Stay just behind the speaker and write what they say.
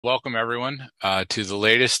Welcome everyone to the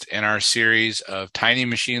latest in our series of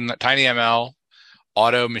tinyML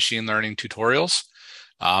auto machine learning tutorials.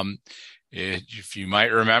 Um, if you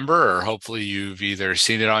might remember, or hopefully you've either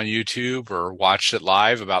seen it on YouTube or watched it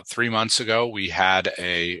live, about 3 months ago, we had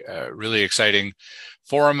a really exciting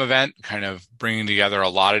forum event, kind of bringing together a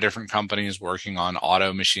lot of different companies working on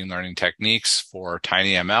auto machine learning techniques for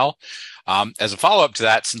tinyML. As a follow-up to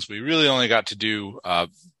that, since we really only got to do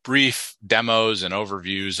brief demos and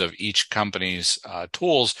overviews of each company's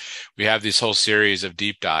tools, we have this whole series of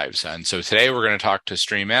deep dives. And so today we're going to talk to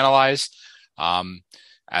StreamAnalyze.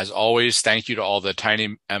 As always, thank you to all the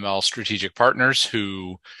tinyML strategic partners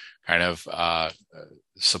who kind of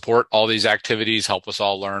support all these activities, help us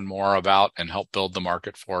all learn more about and help build the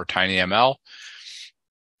market for tinyML.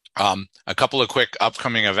 A couple of quick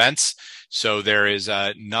upcoming events. So there is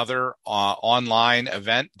another online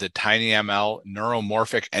event, the tinyML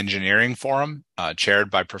Neuromorphic Engineering Forum, chaired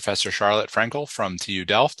by Professor Charlotte Frankel from TU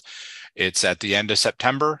Delft. It's at the end of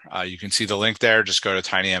September. You can see the link there. Just go to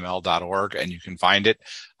tinyml.org and you can find it.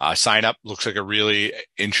 Sign up. Looks like a really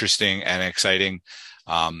interesting and exciting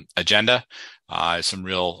agenda. Some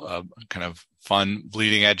real kind of fun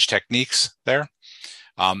bleeding edge techniques there.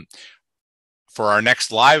 For our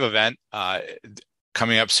next live event,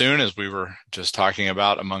 coming up soon, as we were just talking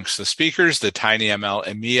about amongst the speakers, the tinyML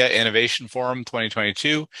EMEA Innovation Forum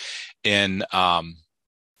 2022 in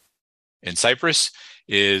Cyprus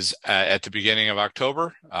is at the beginning of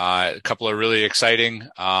October. A couple of really exciting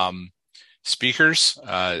speakers.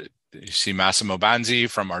 You see Massimo Banzi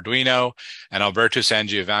from Arduino and Alberto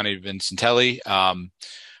Sangiovanni Vincentelli.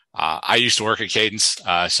 I used to work at Cadence,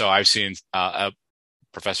 so I've seen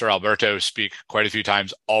Professor Alberto speak quite a few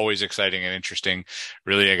times, always exciting and interesting.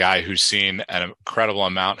 Really a guy who's seen an incredible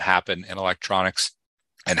amount happen in electronics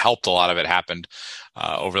and helped a lot of it happen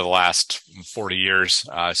over the last 40 years.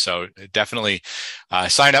 So definitely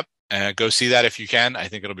sign up and go see that if you can. I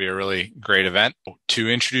think it'll be a really great event. To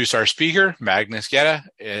introduce our speaker, Magnus Gedda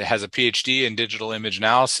has a PhD in digital image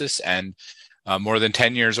analysis and more than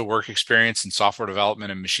 10 years of work experience in software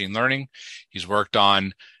development and machine learning. He's worked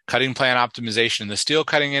on cutting plan optimization in the steel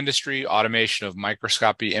cutting industry, automation of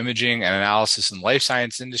microscopy imaging and analysis in the life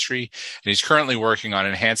science industry, and he's currently working on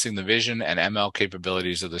enhancing the vision and ML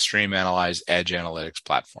capabilities of the StreamAnalyze Edge Analytics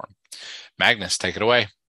platform. Magnus, take it away.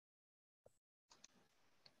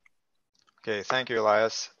 Okay, thank you,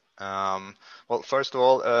 Elias. Well, first of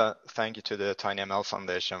all, thank you to the tinyML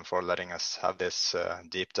Foundation for letting us have this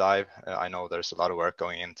deep dive. I know there's a lot of work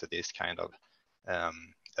going into these kind of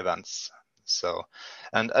events. So,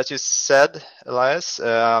 and as you said, Elias,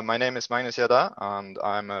 my name is Magnus Gedda, and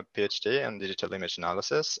I'm a PhD in digital image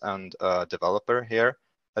analysis and a developer here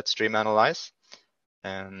at StreamAnalyze.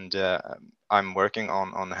 And I'm working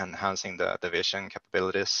on enhancing the vision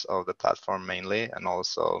capabilities of the platform mainly, and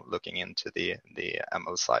also looking into the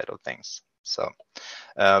ML side of things. So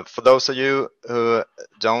for those of you who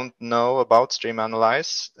don't know about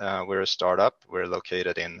StreamAnalyze, we're a startup. We're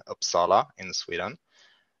located in Uppsala in Sweden.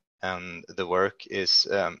 And the work is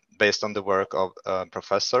based on the work of a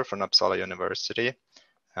professor from Uppsala University.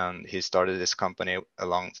 And he started this company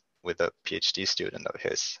along with a PhD student of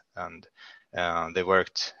his. And they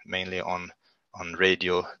worked mainly on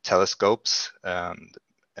radio telescopes and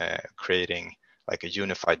creating like a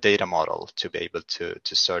unified data model to be able to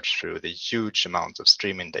search through the huge amount of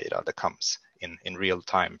streaming data that comes in real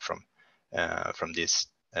time from these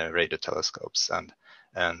radio telescopes,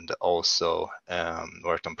 and also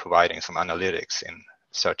worked on providing some analytics in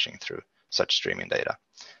searching through such streaming data.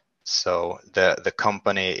 So the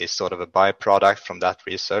company is sort of a byproduct from that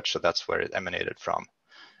research, so that's where it emanated from.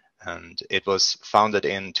 And it was founded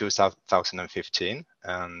in 2015,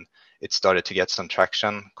 and it started to get some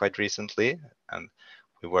traction quite recently. And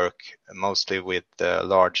we work mostly with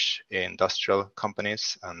large industrial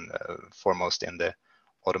companies and foremost in the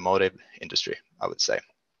automotive industry, I would say.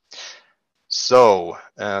 So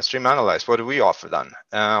StreamAnalyze, what do we offer then?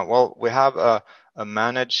 Well, we have a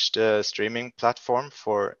managed streaming platform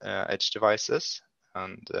for edge devices,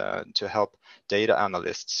 and to help data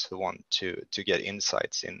analysts who want to get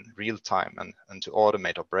insights in real time and to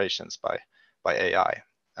automate operations by AI.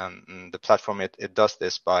 And the platform, it does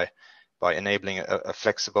this by enabling a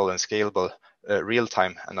flexible and scalable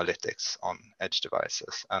real-time analytics on edge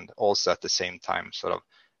devices, and also at the same time sort of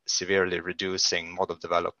severely reducing model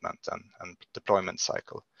development and deployment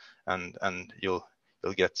cycle. And you'll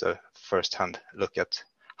get a first-hand look at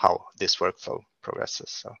how this workflow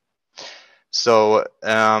progresses. So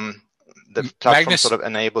the platform Magnus, sort of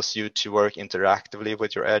enables you to work interactively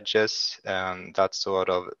with your edges, and that sort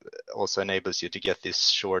of also enables you to get these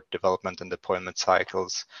short development and deployment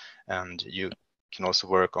cycles, and you can also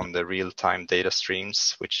work on the real-time data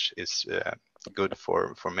streams, which is good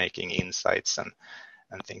for making insights and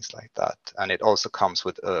things like that. And it also comes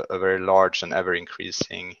with a very large and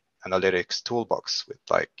ever-increasing analytics toolbox with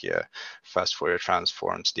like fast Fourier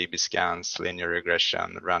transforms, DB scans, linear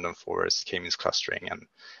regression, random forest, k-means clustering,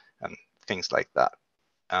 and things like that.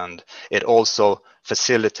 And it also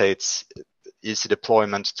facilitates easy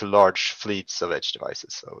deployment to large fleets of edge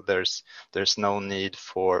devices. So there's no need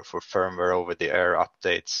for firmware over-the-air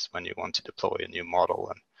updates when you want to deploy a new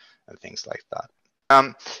model and things like that.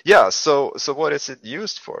 Yeah, so what is it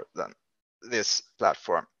used for then? This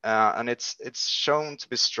platform, and it's shown to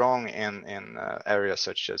be strong in areas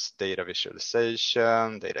such as data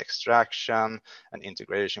visualization, data extraction, and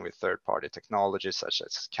integration with third-party technologies such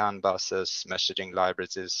as CAN buses, messaging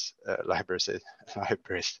libraries,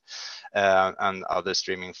 and other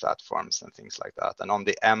streaming platforms and things like that. And on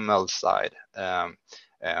the ML side,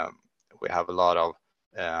 we have a lot of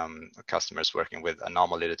customers working with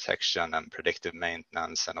anomaly detection and predictive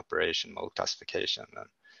maintenance and operation mode classification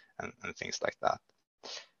and things like that.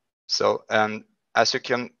 So, and as you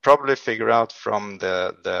can probably figure out from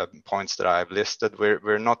the points that I've listed,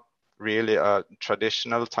 we're not really a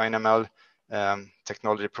traditional tinyML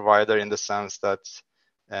technology provider in the sense that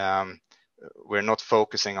we're not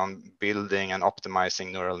focusing on building and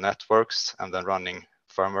optimizing neural networks and then running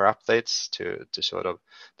firmware updates to sort of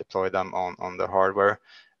deploy them on the hardware.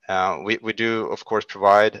 We do, of course,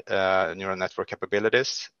 provide neural network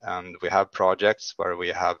capabilities, and we have projects where we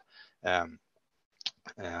have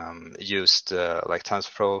used like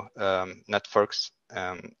TensorFlow networks,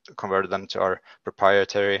 converted them to our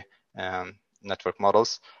proprietary network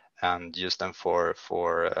models, and use them for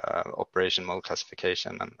operation mode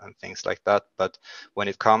classification and things like that. But when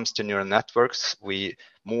it comes to neural networks, we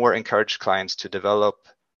more encourage clients to develop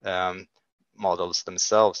models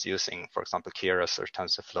themselves using, for example, Keras or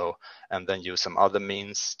TensorFlow, and then use some other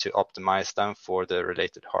means to optimize them for the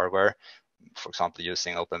related hardware, for example,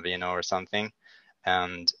 using OpenVINO or something.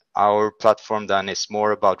 And our platform then is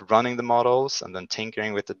more about running the models and then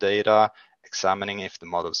tinkering with the data, examining if the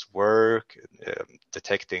models work,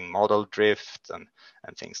 detecting model drift and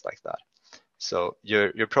things like that. So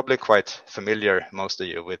you're probably quite familiar, most of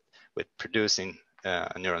you, with producing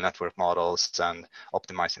neural network models and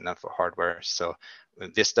optimizing them for hardware. So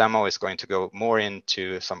this demo is going to go more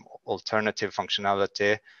into some alternative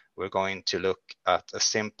functionality. We're going to look at a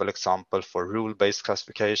simple example for rule-based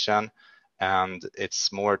classification, and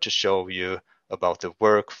it's more to show you about the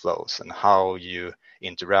workflows and how you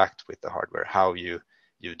interact with the hardware, how you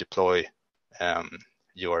deploy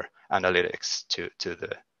your analytics to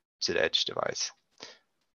the edge device.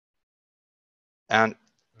 And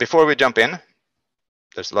before we jump in,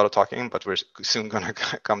 there's a lot of talking, but we're soon going to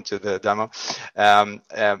come to the demo.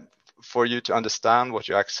 For you to understand what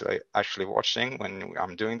you're actually watching when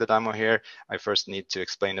I'm doing the demo here, I first need to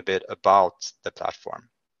explain a bit about the platform.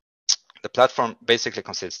 The platform basically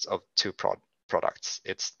consists of two products.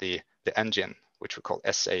 It's the engine, which we call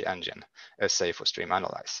SA engine, SA for stream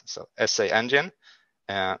analyze. So SA engine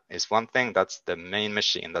is one thing. That's the main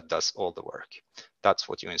machine that does all the work. That's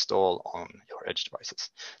what you install on your edge devices.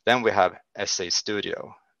 Then we have SA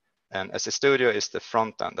Studio, and SA Studio is the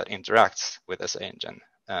front end that interacts with SA engine.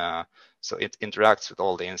 So it interacts with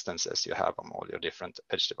all the instances you have on all your different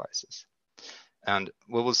edge devices. And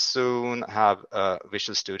we will soon have a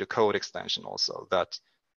Visual Studio Code extension also that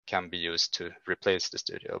can be used to replace the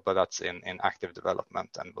studio, but that's in active development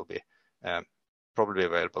and will be probably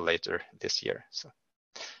available later this year. So,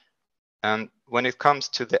 and when it comes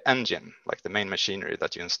to the engine, like the main machinery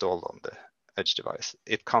that you install on the edge device,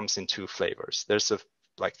 it comes in two flavors. There's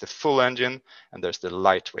like the full engine, and there's the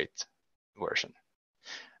lightweight version.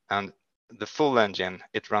 And the full engine,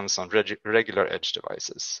 it runs on regular edge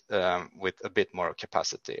devices with a bit more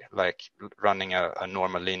capacity, like running a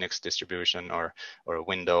normal Linux distribution or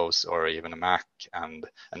Windows or even a Mac, and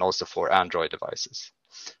also for Android devices.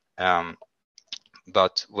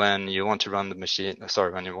 But when you want to run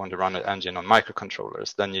when you want to run an engine on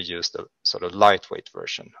microcontrollers, then you use the sort of lightweight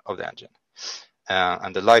version of the engine.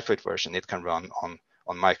 And the lightweight version, it can run on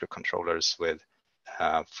microcontrollers with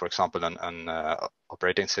for example, an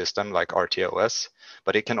operating system like RTOS,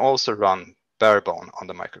 but it can also run barebone on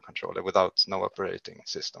the microcontroller without no operating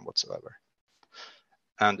system whatsoever.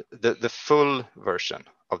 And the full version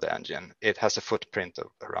of the engine, it has a footprint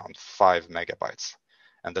of around 5 megabytes,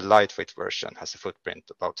 and the lightweight version has a footprint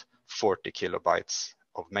about 40 kilobytes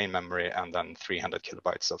of main memory and then 300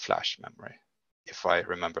 kilobytes of flash memory, if I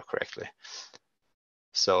remember correctly.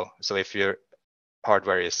 So if your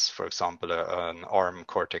hardware is, for example, an ARM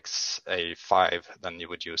Cortex A5, then you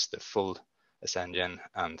would use the full S engine,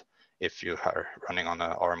 and if you are running on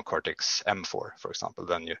an ARM Cortex M4, for example,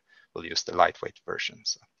 then you will use the lightweight version.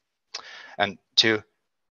 So, and to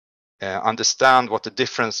understand what the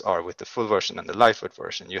difference are with the full version and the lightweight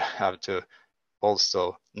version, you have to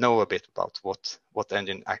also know a bit about what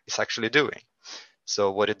engine is actually doing.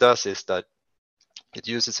 So what it does is that it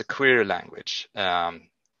uses a query language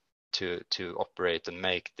to operate and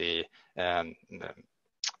make the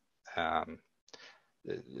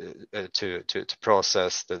to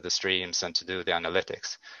process the streams and to do the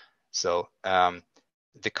analytics. So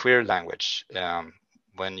the query language,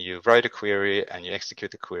 when you write a query and you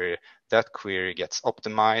execute the query, that query gets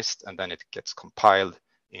optimized and then it gets compiled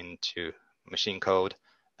into machine code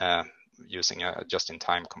using a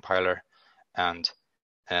just-in-time compiler, and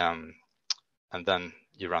then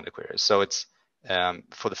you run the query. So it's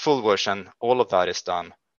for the full version, all of that is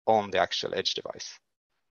done on the actual edge device.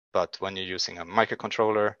 But when you're using a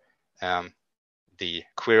microcontroller, the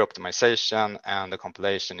query optimization and the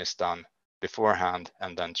compilation is done beforehand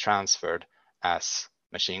and then transferred as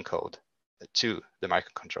machine code to the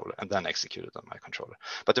microcontroller and then executed on the microcontroller.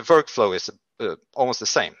 But the workflow is almost the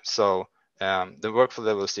same. So the workflow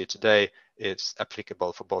that we'll see today is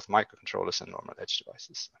applicable for both microcontrollers and normal edge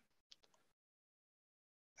devices.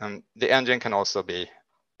 And the engine can also be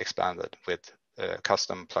expanded with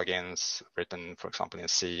custom plugins written, for example, in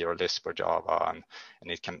C or Lisp or Java,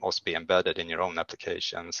 and it can also be embedded in your own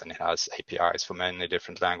applications, and it has APIs for many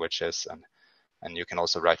different languages, and you can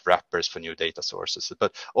also write wrappers for new data sources.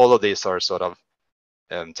 But all of these are sort of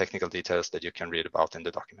technical details that you can read about in the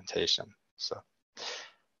documentation.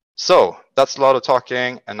 So that's a lot of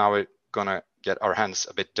talking, and now we're gonna get our hands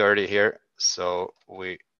a bit dirty here, so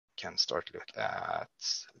we can start to look at,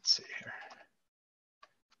 let's see here.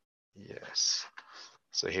 Yes,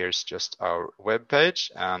 so here's just our web page,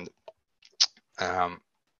 and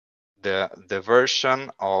the version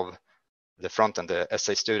of the front end, the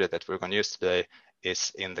SA Studio that we're going to use today,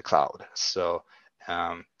 is in the cloud. So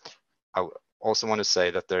I also want to say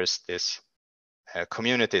that there's this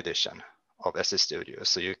community edition of SA Studio.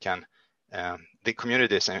 So you can, the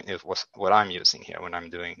community edition is what I'm using here when I'm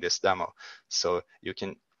doing this demo. So you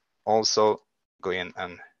can also go in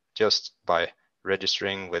and just by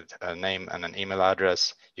registering with a name and an email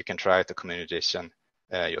address, you can try the community edition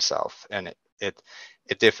yourself. And it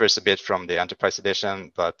differs a bit from the enterprise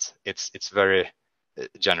edition, but it's very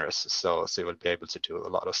generous. So you will be able to do a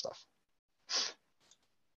lot of stuff.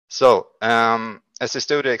 So SA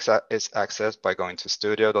Studio is accessed by going to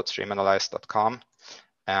studio.streamanalyze.com.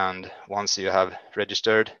 And once you have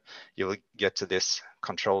registered, you will get to this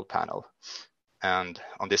control panel. And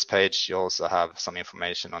on this page, you also have some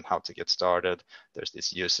information on how to get started. There's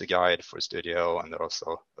this user guide for Studio, and there are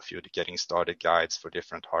also a few getting started guides for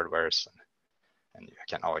different hardwares. And you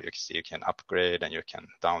can upgrade and you can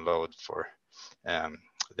download for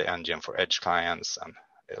the engine for edge clients, and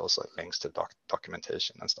it also links to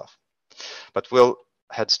documentation and stuff. But we'll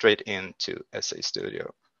head straight into SA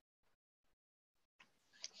Studio.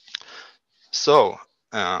 So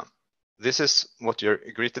this is what you're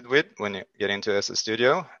greeted with when you get into SA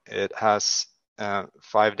Studio. It has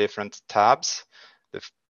 5 different tabs. The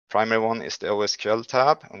primary one is the OSQL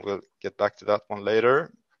tab, and we'll get back to that one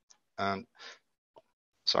later. And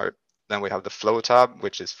then we have the Flow tab,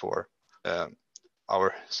 which is for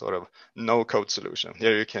our sort of no-code solution.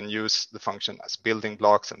 Here you can use the function as building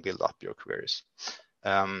blocks and build up your queries.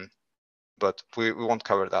 But we won't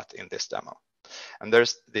cover that in this demo. And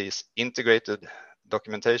there's this integrated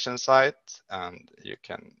documentation site, and you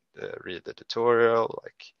can read the tutorial.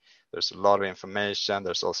 Like, there's a lot of information.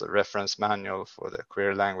 There's also a reference manual for the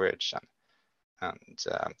query language, and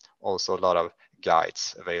also a lot of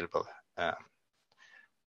guides available. And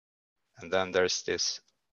then there's this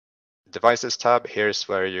devices tab. Here's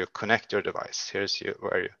where you connect your device. Here's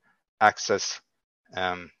where you access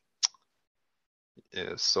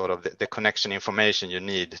sort of the connection information you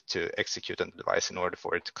need to execute on the device in order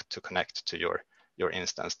for it to connect to your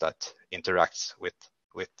instance that interacts with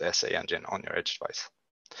the SA engine on your edge device.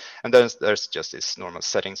 And then there's just this normal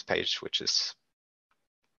settings page, which is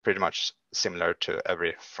pretty much similar to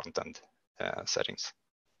every front-end settings.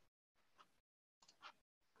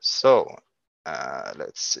 So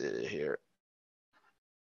let's see here.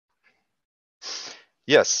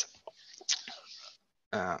 Yes.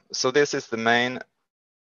 So this is the main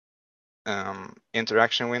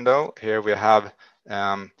interaction window. Here we have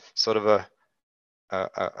sort of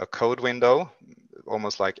a code window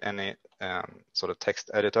almost like any sort of text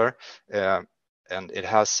editor, and it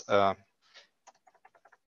has a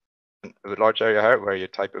large area here where you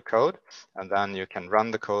type your code, and then you can run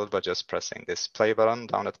the code by just pressing this play button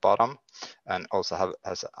down at the bottom, and also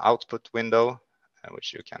has an output window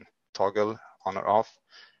which you can toggle on or off,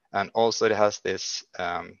 and also it has this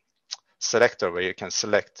selector where you can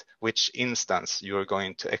select which instance you are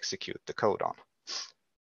going to execute the code on,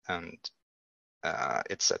 and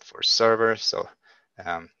it's set for server, so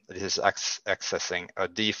this is accessing a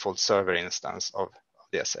default server instance of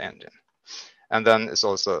the SA engine. And then it's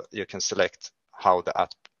also, you can select how the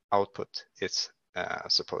output is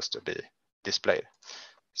supposed to be displayed.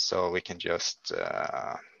 So we can just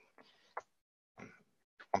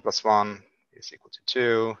 1 + 1 is equal to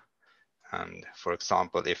 2. And for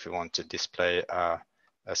example, if we want to display a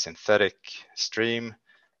synthetic stream,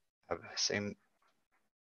 have the same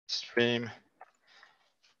stream,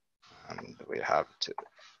 and we have to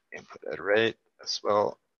input a rate as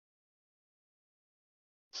well.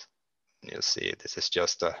 You'll see this is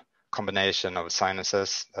just a combination of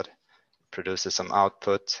sinuses that produces some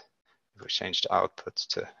output. If we change the output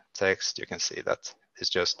to text, you can see that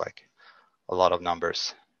it's just like a lot of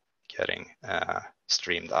numbers getting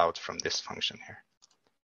streamed out from this function here.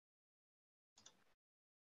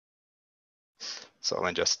 So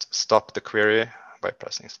I just stop the query by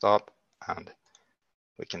pressing stop, and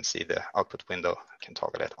we can see the output window, can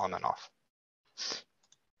toggle it on and off.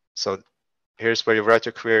 So here's where you write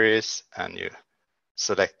your queries and you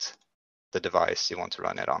select the device you want to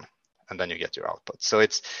run it on, and then you get your output. So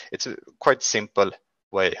it's a quite simple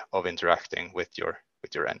way of interacting with your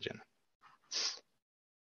engine.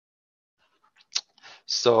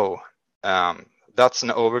 So that's an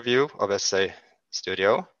overview of SA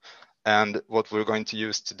Studio, and what we're going to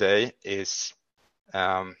use today is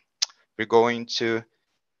we're going to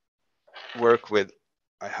work with,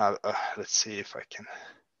 I have let's see if I can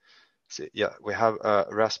see, yeah, we have a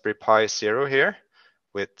Raspberry Pi Zero here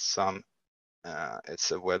with some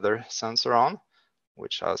it's a weather sensor on,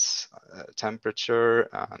 which has temperature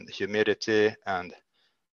and humidity and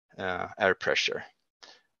air pressure.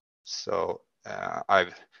 So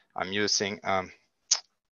I'm using a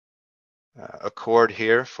cord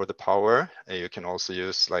here for the power. You can also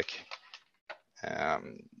use like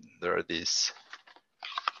there are these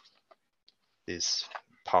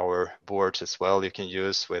power boards as well you can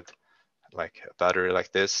use with like a battery like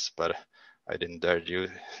this, but I didn't dare do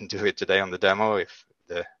it today on the demo. If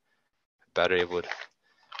the battery would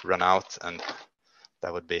run out, and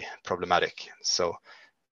that would be problematic. So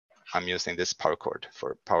I'm using this power cord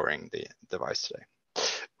for powering the device today.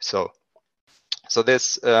 So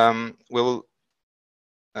this we'll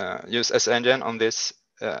use SA engine on this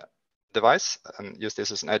device and use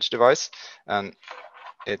this as an edge device, and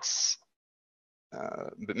it's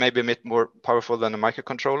maybe a bit more powerful than a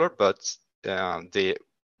microcontroller, but the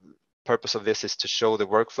purpose of this is to show the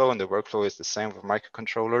workflow, and the workflow is the same for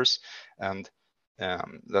microcontrollers, and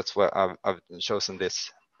that's why I've chosen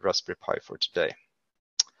this Raspberry Pi for today.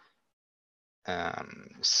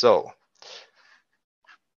 So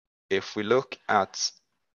if we look at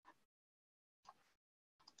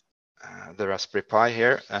the Raspberry Pi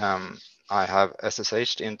here, I have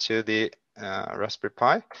SSH'd into the Raspberry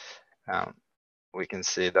Pi. We can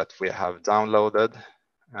see that we have downloaded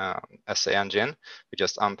SA engine. We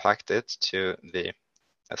just unpacked it to the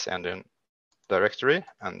SA engine directory,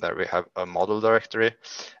 and there we have a model directory,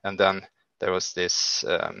 and then there was this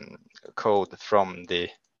code from the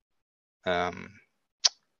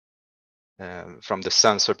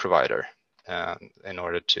sensor provider in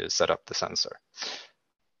order to set up the sensor.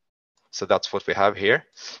 So that's what we have here,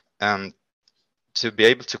 and to be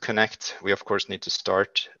able to connect, we of course need to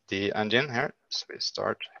start the engine here. So we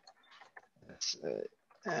start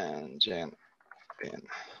engine in.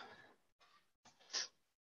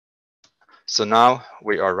 So now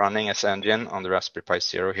we are running as engine on the Raspberry Pi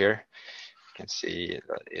Zero here. You can see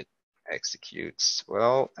that it executes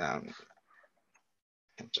well, and you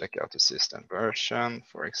can check out the system version,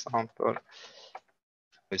 for example.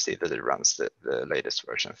 We see that it runs the latest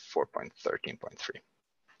version, 4.13.3.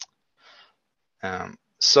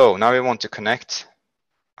 So now we want to connect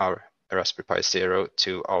our Raspberry Pi Zero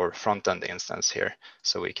to our front-end instance here,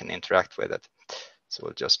 so we can interact with it. So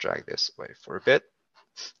we'll just drag this away for a bit.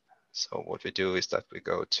 So what we do is that we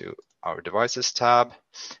go to our devices tab,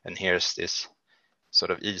 and here's this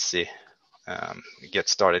sort of easy get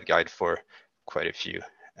started guide for quite a few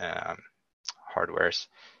hardwares,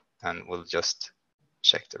 and we'll just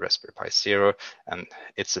check the Raspberry Pi Zero, and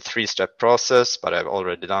it's a 3-step process, but I've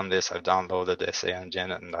already done this. I've downloaded the SA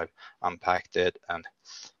engine and I've unpacked it, and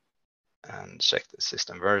and check the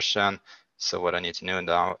system version. So what I need to know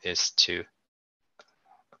now is to,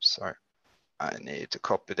 I need to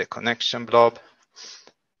copy the connection blob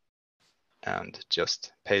and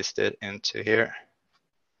just paste it into here.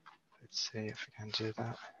 Let's see if we can do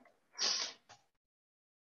that.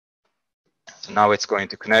 So now it's going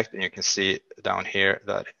to connect, and you can see down here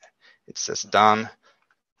that it says done,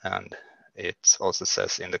 and it also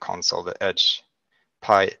says in the console the edge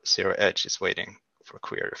pi 0 edge is waiting for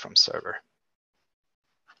query from server.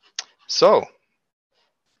 So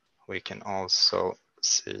we can also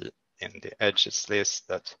see in the edges list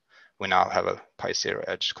that we now have a pi 0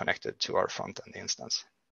 edge connected to our front-end instance.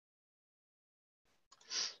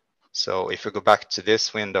 So if we go back to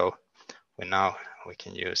this window, we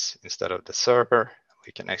can use, instead of the server,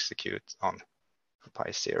 we can execute on the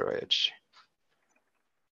pi 0 edge.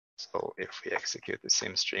 So if we execute the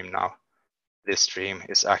sim stream now, this stream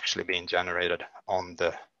is actually being generated on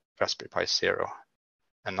the Raspberry Pi 0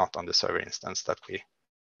 and not on the server instance that we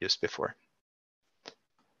used before.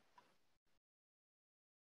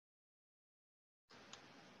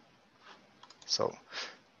 So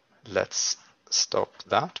let's stop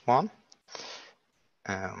that one.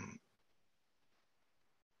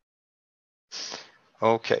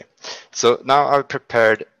 Okay, so now I've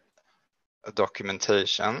prepared a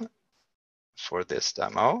documentation for this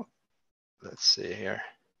demo. Let's see here.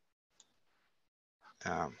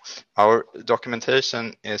 Our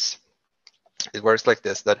documentation it works like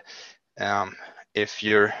this, that if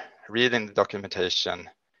you're reading the documentation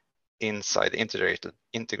inside the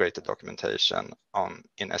integrated documentation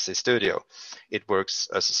in SA Studio, it works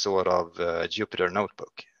as a sort of Jupyter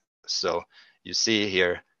notebook. So you see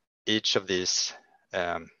here, each of these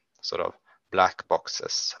sort of black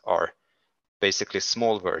boxes are basically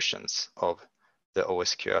small versions of the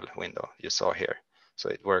OSQL window you saw here. So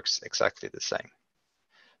it works exactly the same.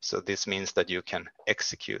 So this means that you can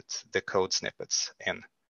execute the code snippets in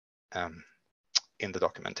the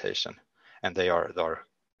documentation, and they are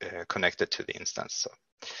connected to the instance.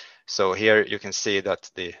 So here you can see that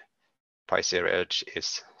the pi 0 edge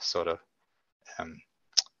is sort of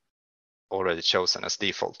already chosen as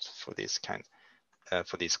default for these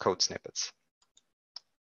for these code snippets.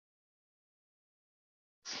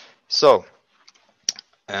 So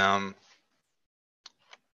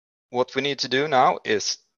what we need to do now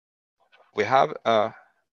is we have a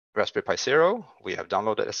Raspberry Pi 0, we have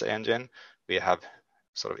downloaded SA Engine, we have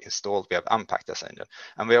sort of installed, we have unpacked SA Engine,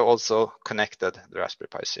 and we have also connected the Raspberry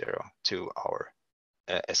Pi 0 to our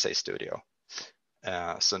SA Studio.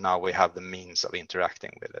 So now we have the means of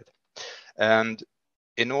interacting with it. And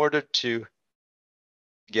in order to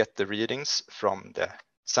get the readings from the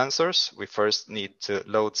sensors, we first need to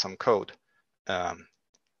load some code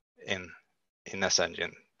in SA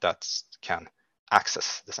Engine that can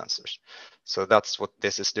access the sensors. So that's what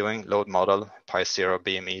this is doing. Load model pi 0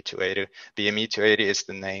 BME 280. BME 280 is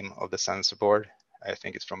the name of the sensor board. I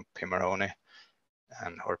think it's from Pimeroni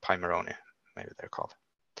or Pimeroni, maybe they're called.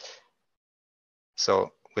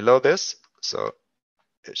 So we load this. So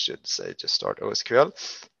it should say just start OSQL.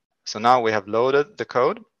 So now we have loaded the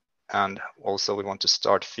code, and also we want to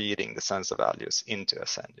start feeding the sensor values into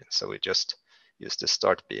SA Engine. So we just use the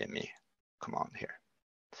start BME command here.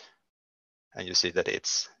 And you see that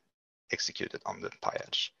it's executed on the Pi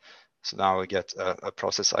edge. So now we get a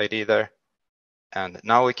process ID there. And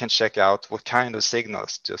now we can check out what kind of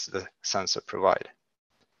signals does the sensor provide.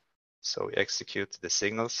 So we execute the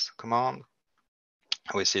signals command.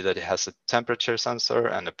 We see that it has a temperature sensor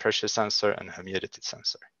and a pressure sensor and a humidity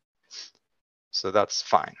sensor. So that's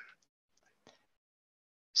fine.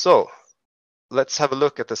 So let's have a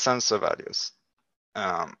look at the sensor values.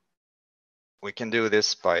 We can do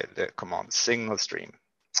this by the command signal stream,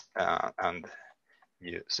 and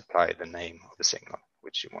you supply the name of the signal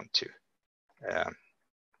which you want to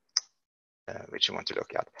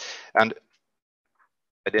look at. And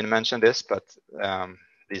I didn't mention this, but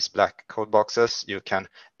these black code boxes, you can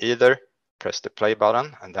either press the play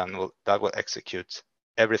button and then that will execute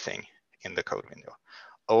everything in the code window,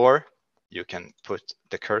 or you can put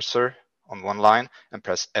the cursor on one line and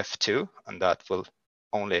press F2, and that will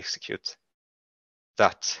only execute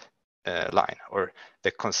that line, or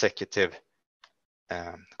the consecutive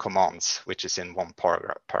commands, which is in one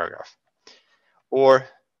paragraph. Or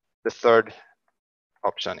the third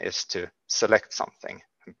option is to select something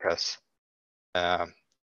and press, I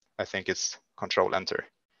think it's Control Enter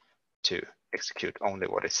to execute only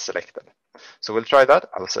what is selected. So we'll try that.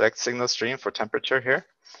 I'll select signal stream for temperature here,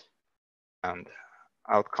 and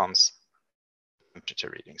out comes temperature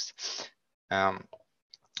readings.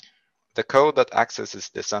 The code that accesses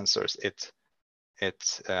the sensors, it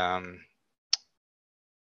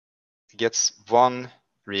gets one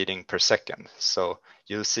reading per second. So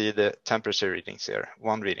you'll see the temperature readings here,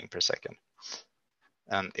 one reading per second.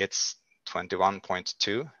 And it's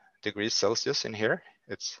 21.2 degrees Celsius in here.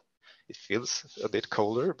 It feels a bit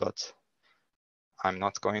colder, but I'm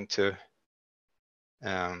not going to,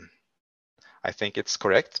 I think it's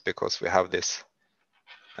correct because we have this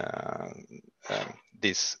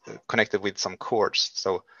connected with some cords.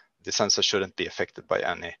 So the sensor shouldn't be affected by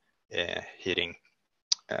any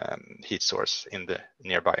heat source in the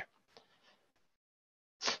nearby.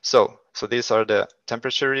 So these are the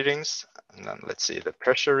temperature readings, and then let's see the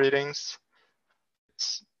pressure readings.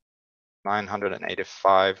 It's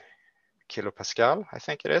 985 kilopascal, I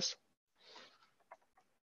think it is.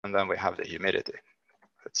 And then we have the humidity.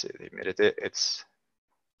 Let's see the humidity. It's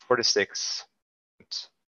 46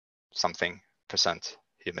 something percent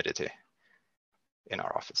humidity in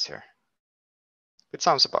our office here. It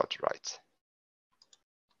sounds about right.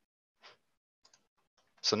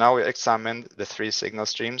 So now we examined the 3 signal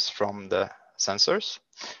streams from the sensors.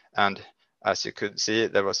 And as you could see,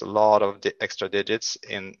 there was a lot of extra digits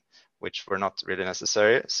in which were not really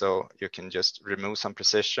necessary. So you can just remove some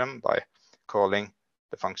precision by calling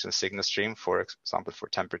the function signal stream, for example, for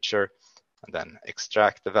temperature, and then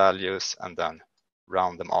extract the values and then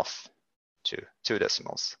round them off to 2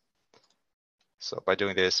 decimals. So by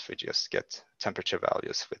doing this, we just get temperature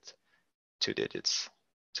values with 2 digits,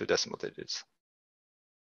 2 decimal digits.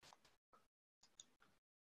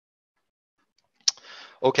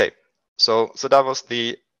 Okay, so that was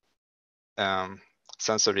the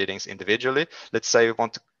sensor readings individually. Let's say we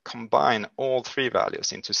want to combine all 3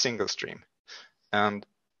 values into single stream. And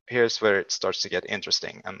here's where it starts to get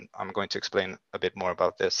interesting. And I'm going to explain a bit more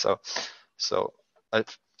about this. So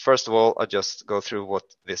first of all, I'll just go through what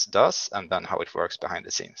this does and then how it works behind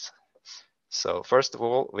the scenes. So first of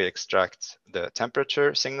all, we extract the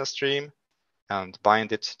temperature signal stream and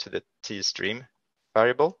bind it to the T stream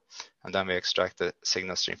variable. And then we extract the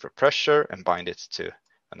signal stream for pressure and bind it to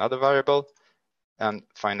another variable. And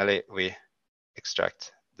finally, we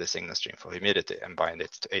extract the signal stream for humidity and bind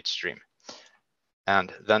it to H stream.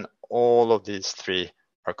 And then all of these 3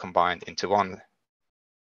 are combined into one,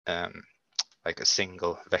 like a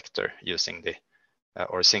single vector using the,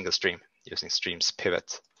 or a single stream using streams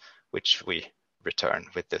pivot, which we return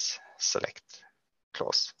with this select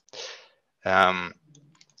clause. And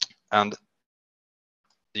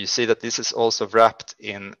you see that this is also wrapped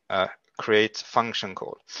in a create function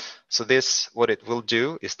call. So this, what it will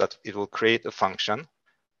do is that it will create a function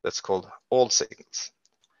that's called all signals.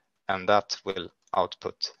 And that will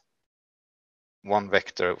output one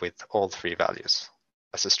vector with all 3 values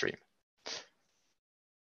as a stream.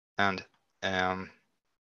 And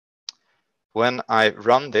when I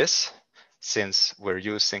run this, since we're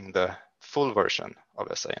using the full version of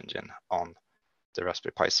SIEngine on the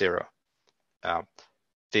Raspberry Pi Zero,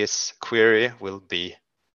 this query will be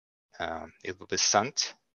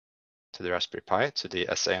sent to the Raspberry Pi, to the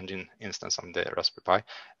SIEngine instance on the Raspberry Pi,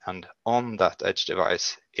 and on that edge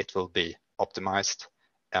device, it will be optimized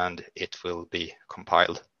and it will be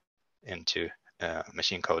compiled into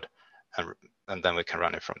machine code, and then we can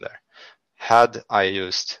run it from there. Had I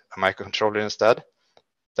used a microcontroller instead,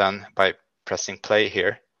 then by pressing play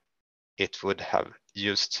here, it would have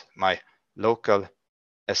used my local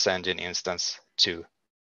SIEngine instance to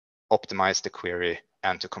optimize the query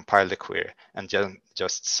and to compile the query and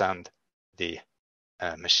just send the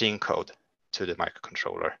machine code to the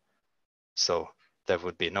microcontroller. So there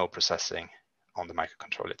would be no processing on the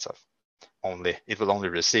microcontroller itself. It will only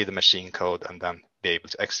receive the machine code and then be able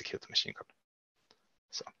to execute the machine code.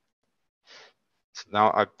 So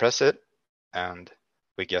now I press it and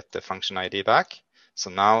we get the function ID back. So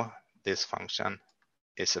now this function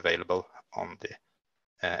is available on the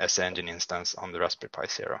SIEngine instance on the Raspberry Pi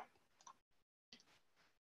Zero.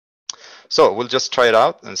 So we'll just try it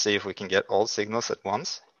out and see if we can get all signals at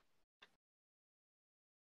once.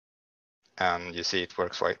 And you see it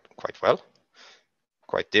works quite well.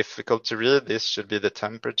 Quite difficult to read. This should be the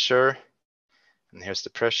temperature. And here's the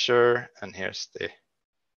pressure. And here's the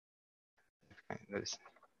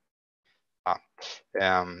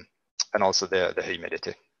and also the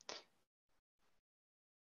humidity.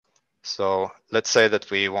 So let's say that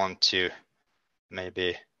we want to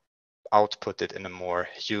maybe output it in a more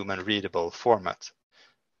human readable format.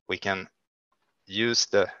 We can use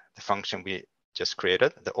the function we just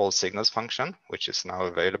created, the all signals function, which is now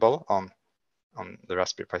available on the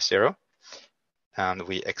Raspberry Pi Zero. And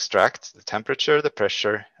we extract the temperature, the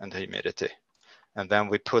pressure, and the humidity. And then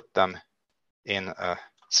we put them in a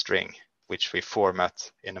string, which we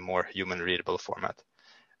format in a more human readable format.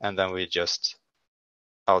 And then we just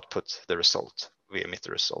output the result. We emit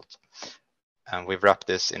the result. And we've wrapped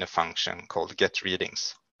this in a function called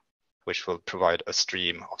getReadings, which will provide a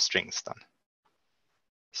stream of strings then.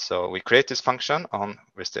 So we create this function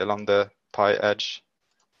we're still on the Pi Edge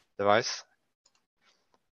device.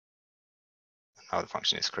 Now the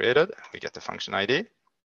function is created. We get the function ID.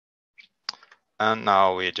 And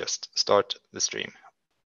now we just start the stream.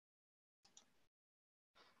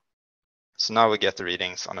 So now we get the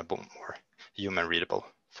readings on a more human readable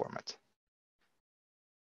format.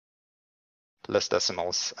 Less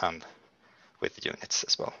decimals and with units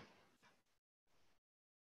as well.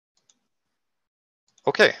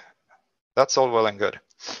 Okay, that's all well and good.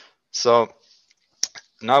 So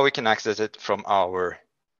now we can access it from our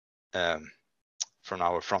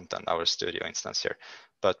front end, our studio instance here.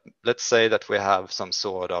 But let's say that we have some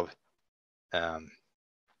sort of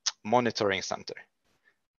monitoring center.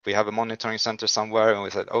 We have a monitoring center somewhere, and we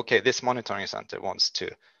said, okay, this monitoring center wants to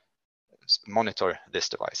monitor this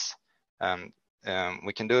device.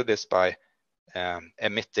 We can do this by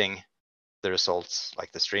emitting the results,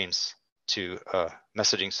 like the streams, to a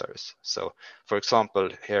messaging service. So, for example,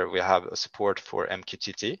 here we have a support for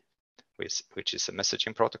MQTT, which is a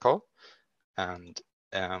messaging protocol, and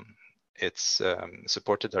it's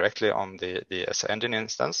supported directly on the SA Engine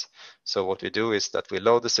instance. So what we do is that we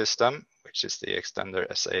load the system, which is the extender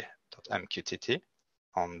sa.mqtt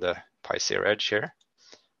on the Pi Zero Edge here.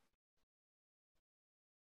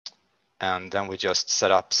 And then we just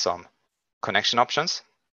set up some connection options.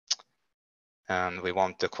 And we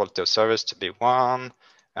want the quality of service to be 1,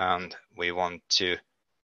 and we want to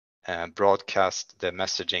broadcast the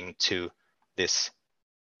messaging to this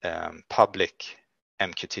public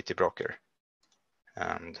MQTT broker.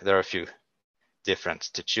 And there are a few different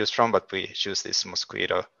to choose from, but we choose this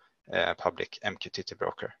Mosquito public MQTT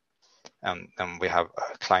broker. And then we have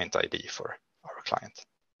a client ID for our client.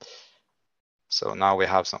 So now we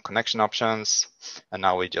have some connection options, and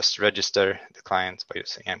now we just register the client by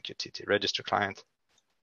using MQTT register client.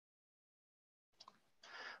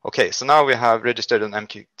 Okay, so now we have registered an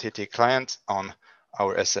MQTT client on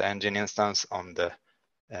our SA Engine instance on the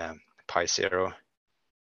Pi Zero.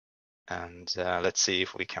 And let's see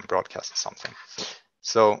if we can broadcast something.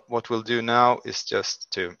 So what we'll do now is just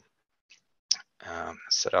to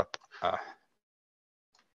set up a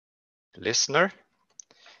listener.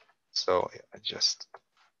 So I just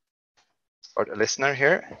start a listener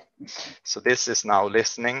here. So this is now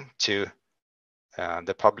listening to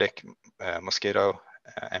the public Mosquito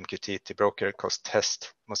MQTT broker called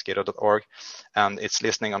testmosquito.org, and it's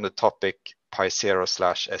listening on the topic Pi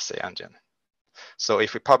Zero/SA Engine. So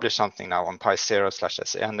if we publish something now on Pi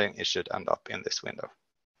Zero/SA Engine, it should end up in this window.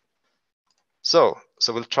 So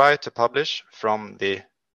we'll try to publish from the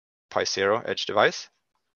Pi Zero Edge device.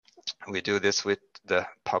 We do this with the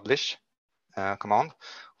publish command.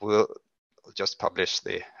 We'll just publish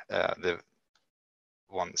the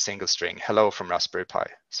one single string, hello from Raspberry Pi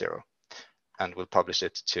Zero, and we'll publish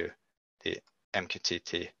it to the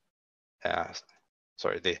MQTT,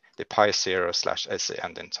 the Pi Zero/SA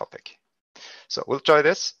Engine topic. So we'll try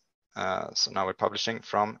this. So now we're publishing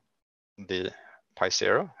from the Pi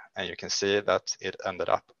Zero, and you can see that it ended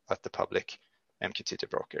up at the public MQTT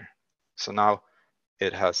broker. So now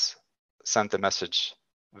it has sent the message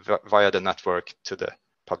via the network to the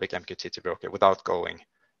public MQTT broker without going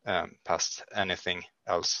past anything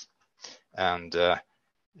else. And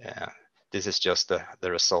this is just the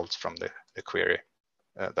result from the query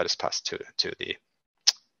that is passed to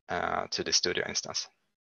the studio instance.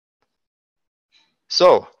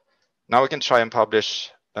 So now we can try and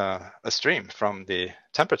publish a stream from the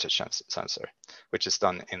temperature sensor, which is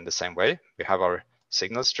done in the same way. We have our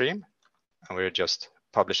signal stream, and we're just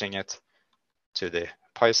publishing it to the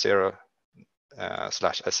Pi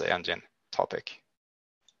Zero/SA Engine topic.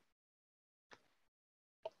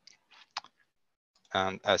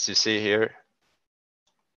 And as you see here,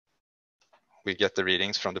 we get the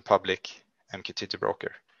readings from the public MQTT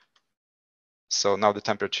broker. So now the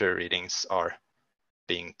temperature readings are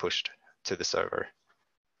being pushed to the server,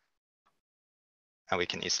 and we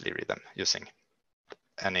can easily read them using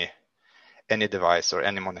any device or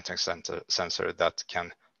any monitoring sensor that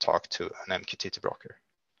can talk to an MQTT broker.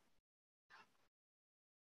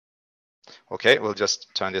 Okay, we'll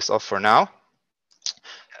just turn this off for now.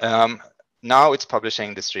 Now it's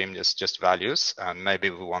publishing the stream just values, and maybe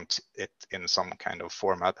we want it in some kind of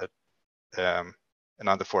format,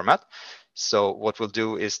 another format. So what we'll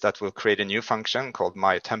do is that we'll create a new function called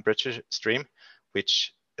myTemperatureStream,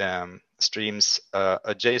 which streams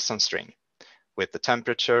a JSON string with the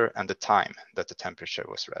temperature and the time that the temperature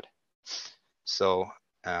was read. So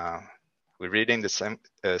we're reading the same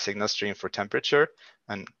signal stream for temperature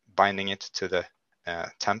and binding it to the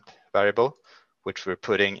temp variable, which we're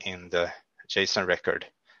putting in the JSON record,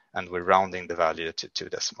 and we're rounding the value to 2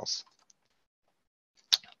 decimals.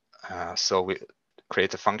 So we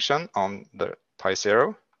create a function on the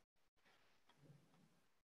pi0,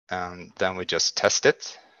 and then we just test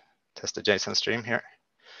it, test the JSON stream here,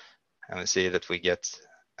 and we see that we get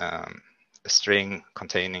a string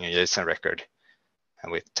containing a JSON record,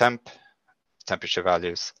 and with temp, temperature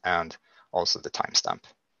values, and also the timestamp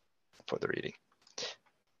for the reading.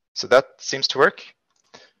 So that seems to work.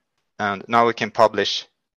 And now we can publish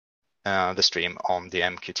the stream on the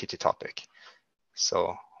MQTT topic.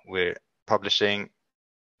 So we're publishing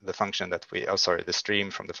the function that we, the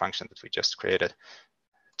stream from the function that we just created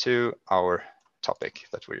to our topic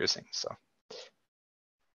that we're using. So,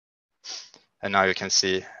 and now you can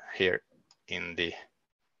see here in the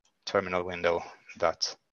terminal window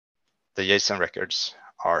that the JSON records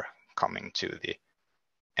are coming to the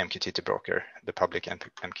MQTT broker, the public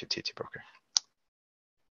MQTT broker.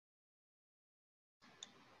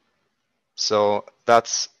 So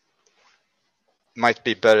that's might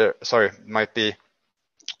be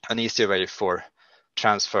an easier way for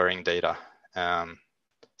transferring data,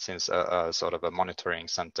 since a sort of a monitoring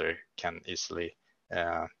center can easily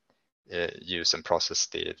use and process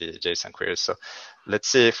the JSON queries. So let's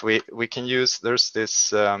see if we can use, there's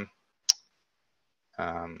this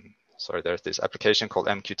application called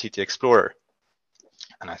MQTT Explorer,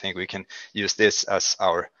 and I think we can use this as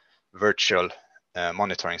our virtual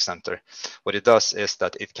monitoring center. What it does is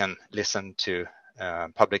that it can listen to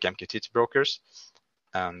public MQTT brokers,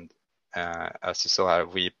 and as you saw,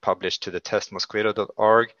 we published to the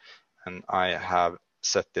testmosquito.org, and I have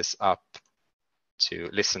set this up to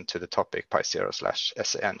listen to the topic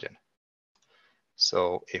pi0/SAEngine.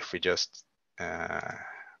 So if we just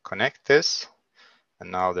connect this,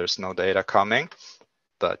 and now there's no data coming,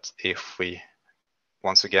 but if we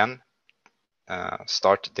once again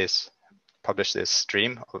publish this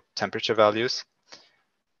stream of temperature values,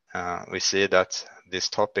 we see that this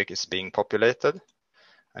topic is being populated.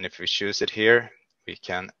 And if we choose it here, we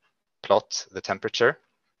can plot the temperature.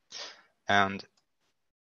 And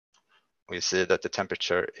we see that the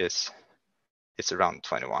temperature is around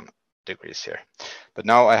 21 degrees here. But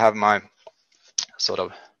now I have my sort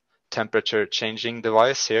of temperature changing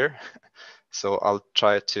device here. So I'll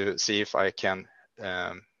try to see if I can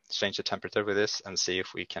change the temperature with this and see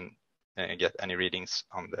if we can get any readings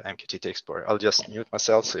on the MQTT Explorer. I'll just mute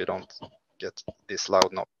myself so you don't get this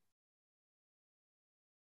loud noise.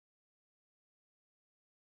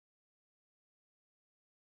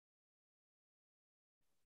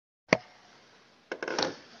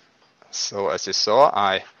 So as you saw,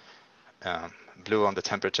 I blew on the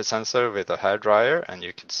temperature sensor with a hairdryer, and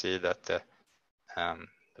you can see that the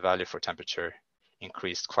value for temperature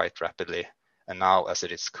increased quite rapidly. And now as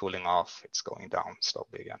it is cooling off, it's going down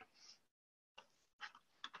slowly again.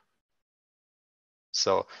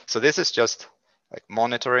 So this is just like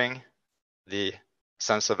monitoring the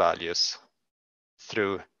sensor values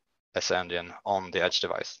through SAEngine on the edge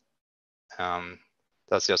device.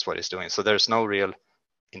 That's just what it's doing. So there's no real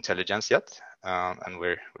intelligence yet, and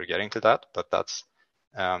we're getting to that. But that's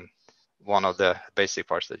one of the basic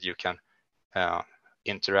parts that you can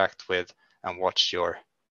interact with and watch your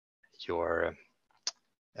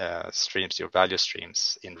streams, your value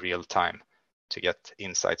streams in real time, to get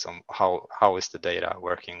insights on how is the data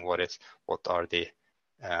working, what are the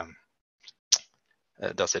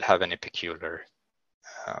does it have any peculiar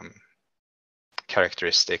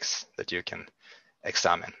characteristics that you can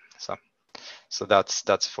examine. So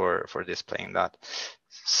that's for displaying that.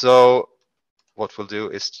 So what we'll do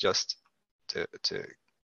is just to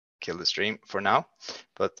kill the stream for now.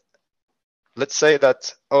 But let's say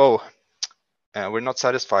that we're not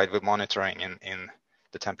satisfied with monitoring in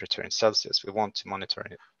the temperature in Celsius. We want to monitor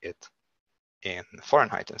it in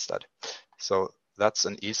Fahrenheit instead. So that's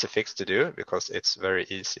an easy fix to do, because it's very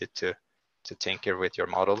easy to tinker with your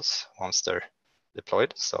models once they're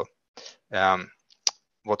deployed. So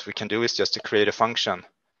what we can do is just to create a function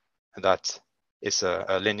that is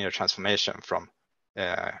a linear transformation from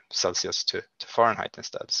Celsius to Fahrenheit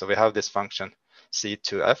instead. So we have this function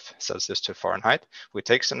C2F, Celsius to Fahrenheit, which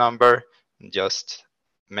takes a number and just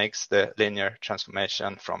makes the linear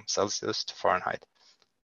transformation from Celsius to Fahrenheit.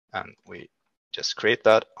 And we just create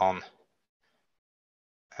that on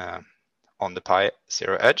the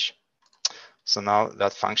Pi0 edge. So now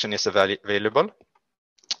that function is available.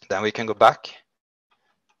 Then we can go back.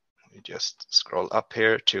 We just scroll up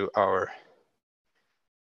here to our,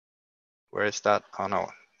 where is that? Oh no,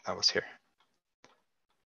 that was here.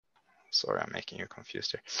 Sorry, I'm making you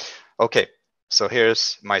confused here. Okay, so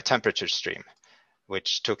here's my temperature stream,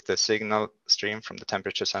 which took the signal stream from the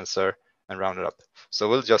temperature sensor and rounded up. So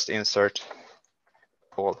we'll just insert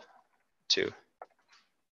all to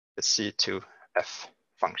the C2F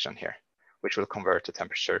function here, which will convert the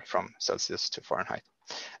temperature from Celsius to Fahrenheit.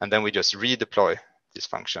 And then we just redeploy this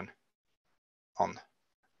function on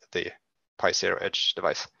the Pi0 Edge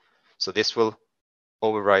device. So this will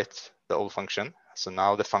overwrite the old function. So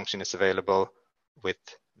now the function is available with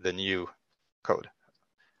the new code.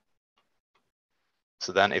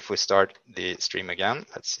 So then if we start the stream again,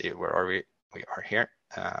 let's see, where are we? We are here.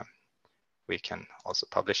 We can also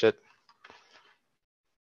publish it.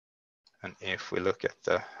 And if we look at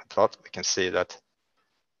the plot, we can see that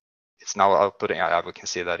it's now outputting. We can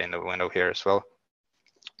see that in the window here as well,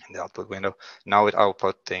 in the output window. Now it's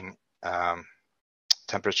outputting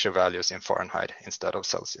temperature values in Fahrenheit instead of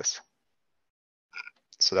Celsius.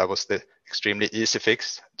 So that was the extremely easy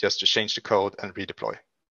fix, just to change the code and redeploy.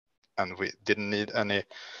 And we didn't need any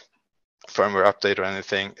firmware update or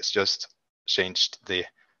anything. It's just changed the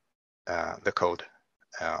code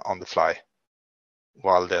on the fly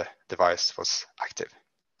while the device was active.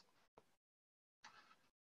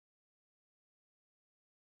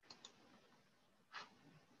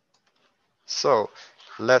 So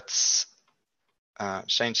let's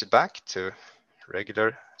change it back to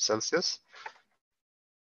regular Celsius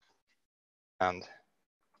and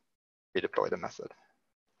redeploy the method.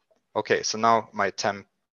 Okay, so now my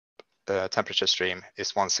temperature stream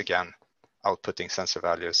is once again outputting sensor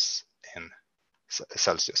values in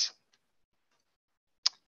Celsius.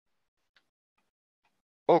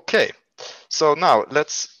 Okay, so now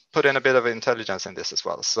let's put in a bit of intelligence in this as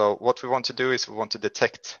well. So what we want to do is we want to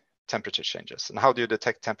detect temperature changes. And how do you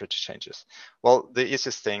detect temperature changes? Well, the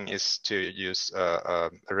easiest thing is to use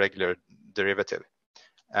a regular derivative.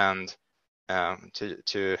 And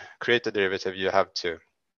to create a derivative, you have to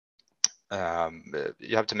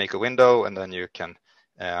make a window, and then you can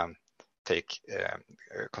take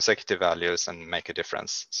consecutive values and make a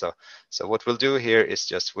difference. So what we'll do here is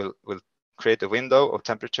just we'll create a window of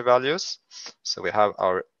temperature values. So we have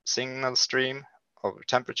our signal stream of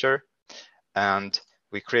temperature, and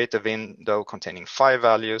we create a window containing 5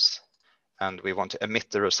 values, and we want to emit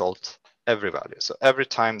the result every value. So every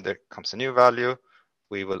time there comes a new value,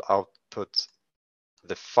 we will output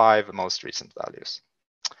the 5 most recent values.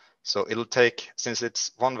 So it'll take, since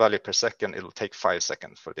it's 1 value per second, it'll take 5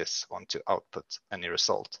 seconds for this one to output any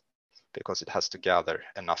result, because it has to gather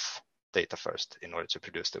enough data first in order to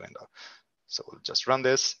produce the window. So we'll just run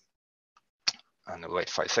this, and we'll wait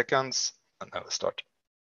 5 seconds, and then we'll start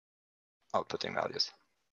outputting values.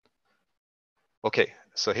 Okay,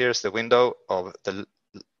 so here's the window of the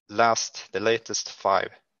latest 5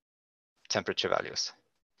 temperature values.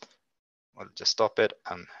 We'll just stop it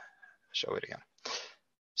and show it again.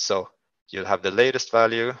 So you'll have the latest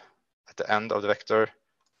value at the end of the vector,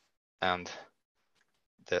 and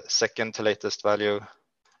the second to latest value,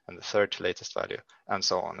 and the third to latest value, and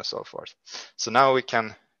so on and so forth. So now we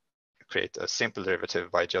can create a simple derivative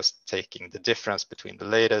by just taking the difference between the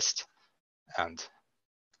latest and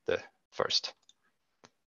the first.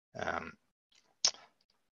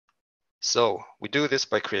 So we do this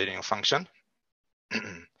by creating a function.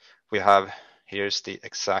 We have, here's the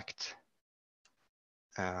exact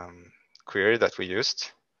query that we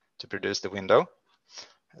used to produce the window.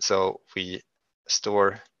 So we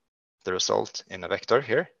store the result in a vector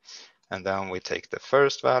here, and then we take the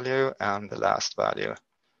first value and the last value,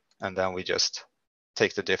 and then we just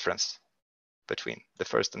take the difference between the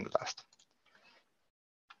first and the last.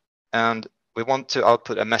 And we want to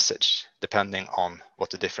output a message depending on what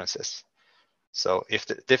the difference is. So if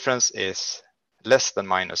the difference is less than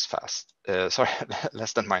 -5,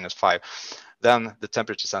 then the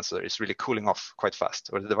temperature sensor is really cooling off quite fast,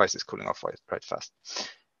 or the device is cooling off quite fast.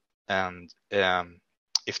 And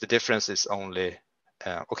if the difference is only,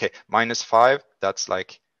 -5, that's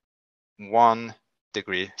like 1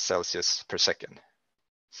 degree Celsius per second.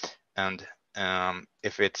 And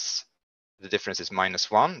if the difference is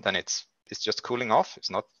 -1, then it's just cooling off. It's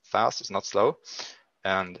not fast, it's not slow.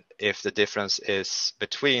 And if the difference is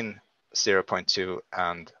between 0.2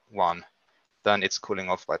 and 1, then it's cooling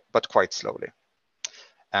off, but quite slowly.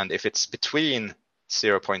 And if it's between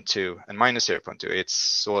 0.2 and -0.2, it's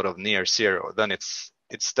sort of near 0, then it's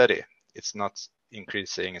steady. It's not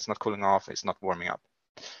increasing, it's not cooling off, it's not warming up.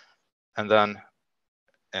 And then,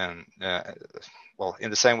 well, in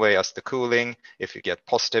the same way as the cooling, if you get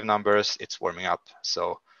positive numbers, it's warming up.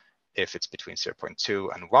 So if it's between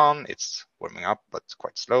 0.2 and 1, it's warming up, but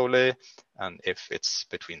quite slowly. And if it's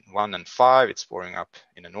between 1 and 5, it's warming up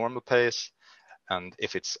in a normal pace. And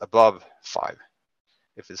if it's above 5,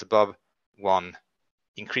 if it's above 1,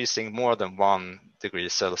 increasing more than 1 degree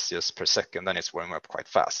Celsius per second, then it's warming up quite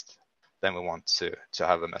fast. Then we want to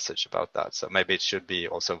have a message about that. So maybe it should be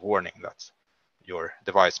also a warning that your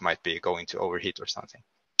device might be going to overheat or something.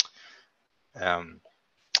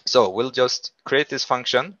 So we'll just create this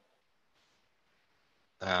function,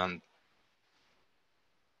 and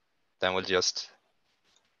then we'll just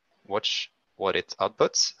watch what it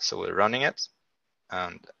outputs. So we're running it,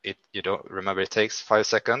 and you don't remember, it takes 5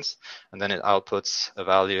 seconds, and then it outputs a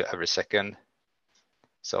value every second.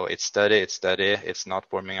 So it's steady, it's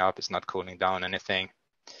not warming up, it's not cooling down anything.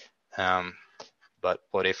 But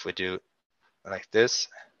what if we do like this?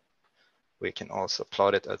 We can also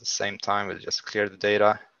plot it at the same time. We'll just clear the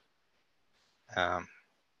data.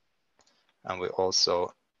 And we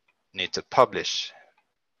also need to publish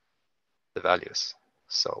the values.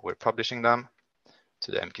 So we're publishing them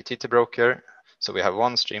to the MQTT broker. So we have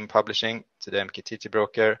one stream publishing to the MQTT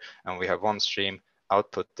broker, and we have one stream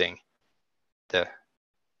outputting the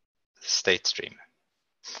state stream,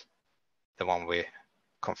 the one we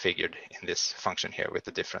configured in this function here with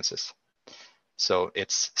the differences. So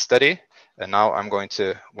it's steady. And now I'm going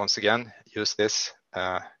to, once again, use this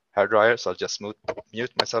hairdryer. So I'll just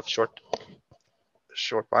mute myself short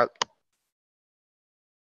while.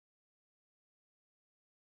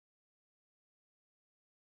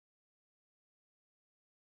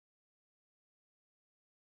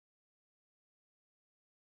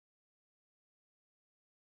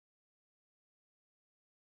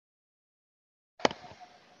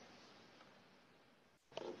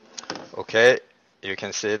 Okay, you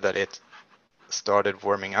can see that it started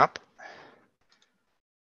warming up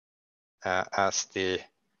as the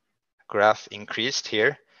graph increased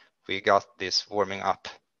here. We got these warming up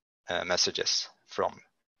messages from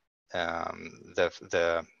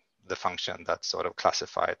the function that sort of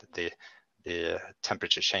classified the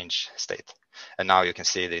temperature change state. And now you can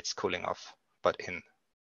see that it's cooling off, but in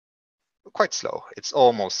quite slow. It's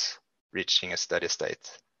almost reaching a steady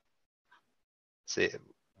state. See,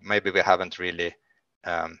 maybe we haven't really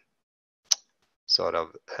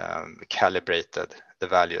calibrated the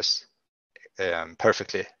values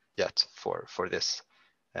perfectly yet for this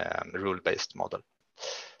rule-based model.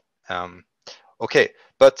 Okay,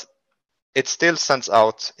 but it still sends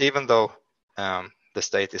out, even though the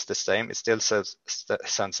state is the same, it still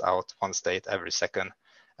sends out one state every second.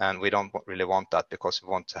 And we don't really want that, because we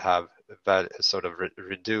want to have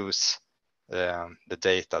reduce the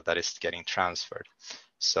data that is getting transferred.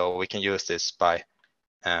 So we can use this by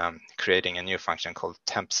creating a new function called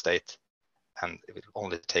temp state, and it will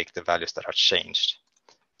only take the values that are changed.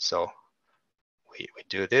 So we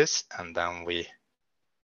do this, and then we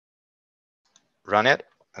run it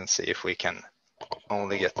and see if we can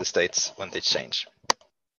only get the states when they change.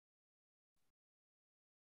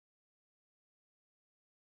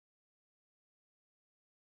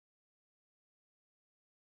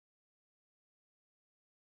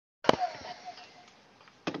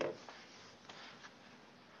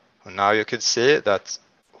 Now you could see that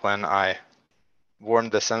when I warm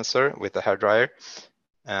the sensor with the hairdryer,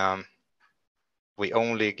 we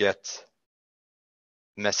only get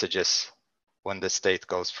messages when the state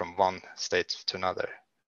goes from one state to another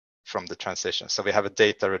from the transition. So we have a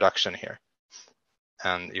data reduction here.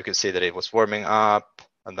 And you can see that it was warming up,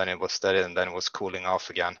 and then it was steady, and then it was cooling off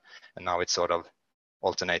again. And now it's sort of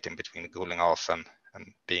alternating between cooling off and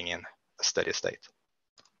being in a steady state.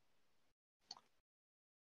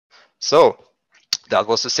 So that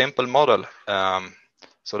was a simple model,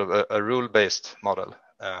 sort of a rule-based model.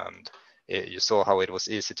 And you saw how it was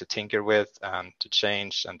easy to tinker with and to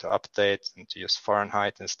change and to update and to use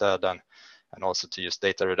Fahrenheit instead, and also to use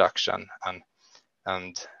data reduction.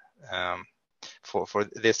 And for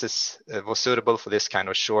this was suitable for this kind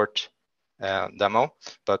of short demo,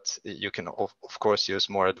 but you can of course use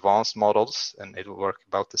more advanced models, and it will work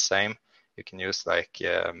about the same. You can use like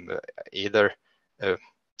either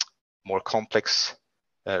more complex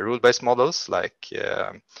rule-based models, like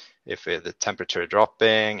if the temperature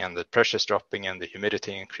dropping and the pressure is dropping and the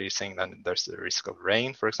humidity increasing, then there's the risk of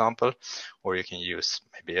rain, for example. Or you can use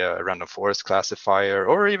maybe a random forest classifier,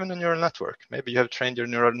 or even a neural network. Maybe you have trained your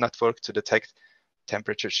neural network to detect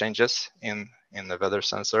temperature changes in the weather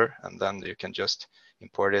sensor, and then you can just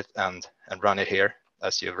import it and run it here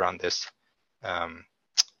as you run this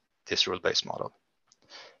this rule-based model.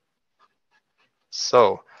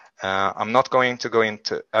 So I'm not going to go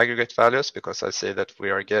into aggregate values because I see that we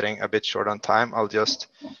are getting a bit short on time. I'll just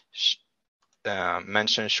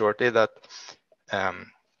mention shortly that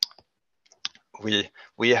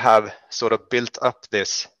we have sort of built up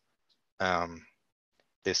this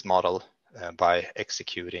this model by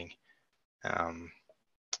executing,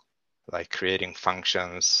 like creating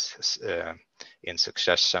functions in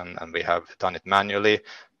succession, and we have done it manually.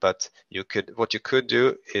 But what you could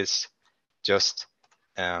do is just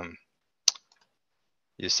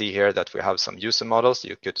you see here that we have some user models.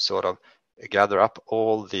 You could sort of gather up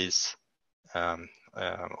all these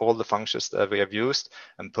all the functions that we have used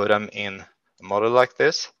and put them in a model like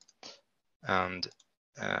this, and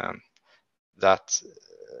that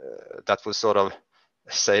will sort of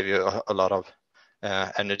save you a lot of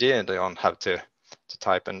energy, and you don't have to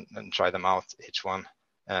type and try them out each one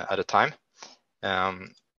at a time.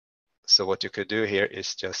 So what you could do here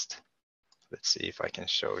is just, let's see if I can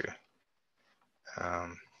show you.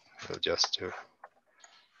 So just to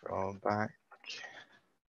roll back.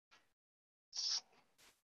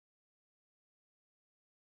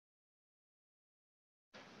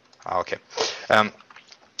 Okay.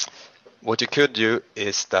 What you could do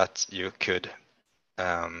is that you could,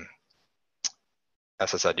 as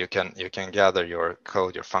I said, you can gather your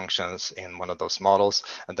code, your functions in one of those models,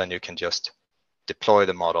 and then you can just deploy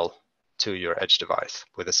the model to your edge device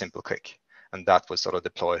with a simple click, and that will sort of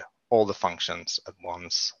deploy all the functions at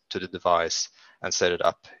once to the device and set it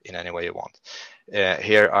up in any way you want.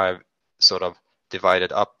 Here I've sort of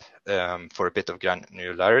divided up for a bit of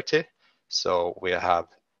granularity. So we have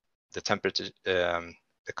the temperature,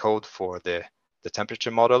 the code for the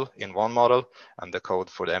temperature model in one model, and the code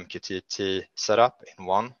for the MQTT setup in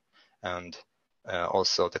one, and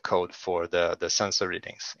also the code for the sensor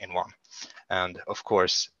readings in one. And of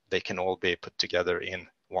course, they can all be put together in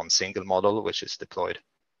one single model, which is deployed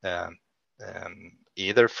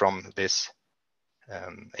either from this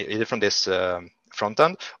front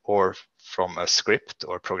end or from a script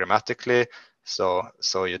or programmatically. So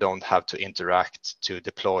you don't have to interact to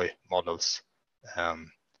deploy models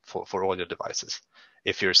for all your devices.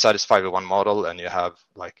 If you're satisfied with one model and you have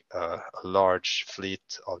like a large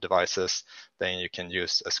fleet of devices, then you can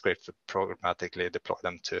use a script to programmatically deploy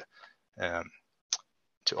them to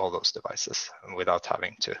all those devices without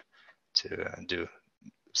having to do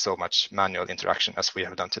so much manual interaction as we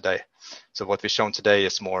have done today. So what we've shown today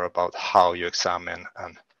is more about how you examine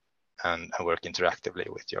and work interactively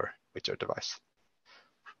with your device.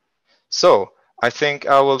 So I think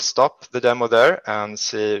I will stop the demo there and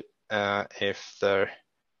see if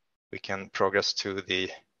we can progress to the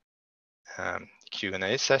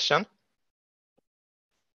Q&A session.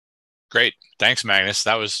 Great. Thanks, Magnus.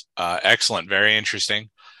 That was excellent. Very interesting.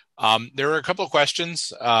 There were a couple of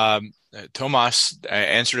questions. Tomas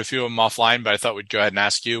answered a few of them offline, but I thought we'd go ahead and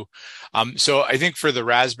ask you. So I think for the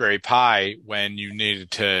Raspberry Pi, when you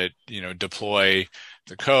needed to, deploy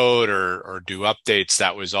the code or do updates,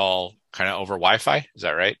 that was all kind of over Wi-Fi. Is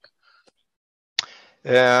that right?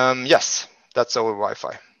 Yes, that's over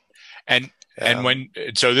Wi-Fi. And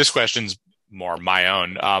so this question's more my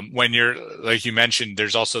own. When you're, like you mentioned,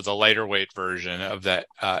 there's also the lighter weight version of that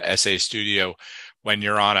SA Studio. When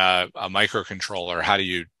you're on a microcontroller, how do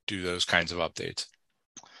you do those kinds of updates?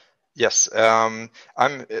 Yes, a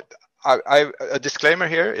disclaimer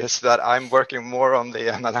here is that I'm working more on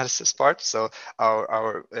the analysis part. So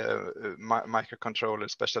our microcontroller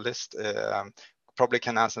specialist probably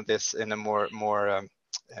can answer this in a more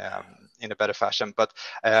in a better fashion. But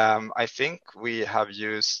I think we have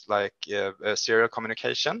used like a serial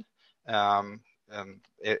communication,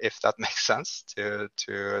 if that makes sense, to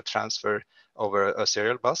transfer over a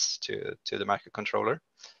serial bus to the microcontroller.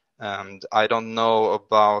 And I don't know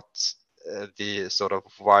about the sort of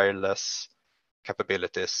wireless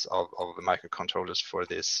capabilities of the microcontrollers for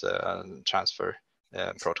this transfer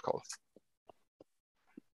protocol.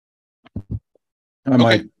 I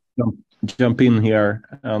might jump in here,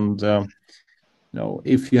 and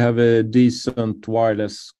if you have a decent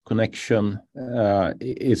wireless connection,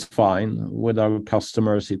 it's fine. With our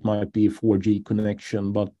customers, it might be a 4G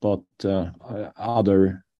connection, but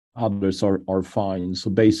others are fine.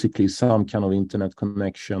 So basically, some kind of internet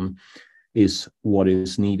connection is what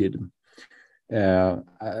is needed.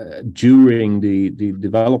 During the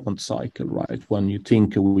development cycle, right? When you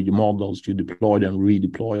tinker with your models, you deploy them,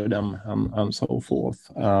 redeploy them, and so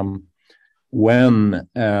forth. When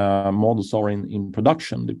models are in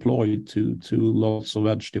production, deployed to lots of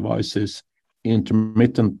edge devices,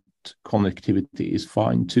 intermittent connectivity is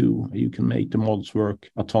fine too. You can make the models work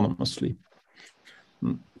autonomously.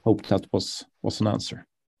 Hope that was an answer.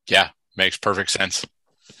 Yeah, makes perfect sense.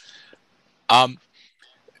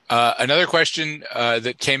 Another question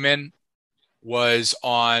that came in was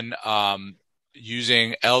on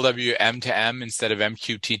using LWM to M instead of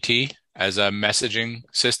MQTT as a messaging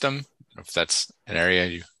system. If that's an area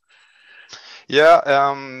you... Yeah,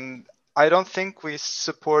 I don't think we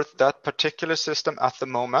support that particular system at the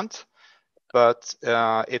moment, but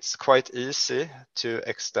it's quite easy to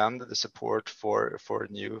extend the support for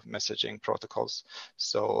new messaging protocols.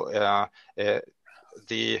 So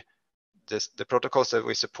the protocols that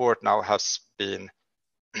we support now has been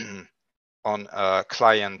on a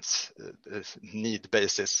client need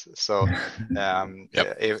basis. So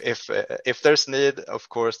Yep. if there's need, of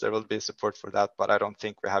course there will be support for that, but I don't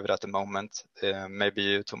think we have it at the moment. Maybe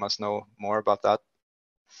you, Thomas, know more about that.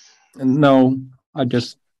 No, I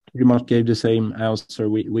just pretty much gave the same answer.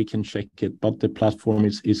 We can check it, but the platform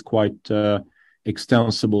is quite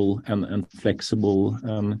extensible and flexible.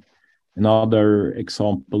 And another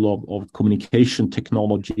example of communication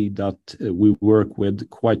technology that we work with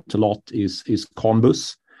quite a lot is CAN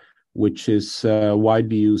bus, which is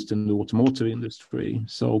widely used in the automotive industry.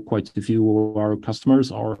 So quite a few of our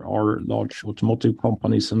customers are large automotive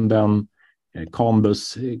companies, and then CAN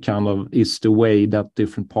bus kind of is the way that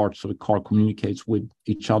different parts of the car communicates with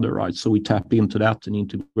each other, right? So we tap into that and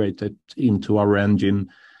integrate it into our engine,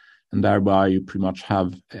 and thereby you pretty much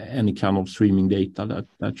have any kind of streaming data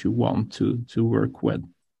that you want to work with.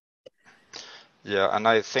 Yeah, and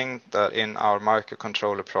I think that in our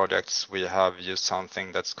microcontroller projects, we have used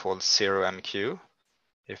something that's called 0MQ,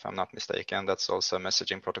 if I'm not mistaken. That's also a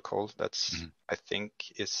messaging protocol that's, I think,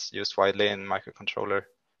 is used widely in microcontroller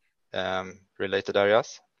related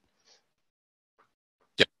areas.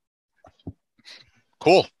 Yep.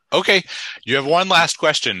 Cool. Okay. You have one last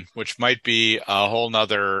question, which might be a whole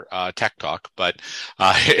nother tech talk, but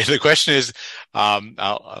the question is,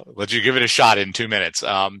 I'll let you give it a shot in 2 minutes.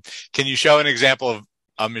 Can you show an example of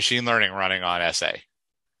a machine learning running on SA?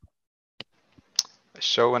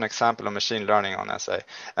 Show an example of machine learning on SA.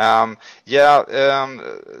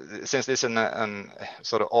 Since this is an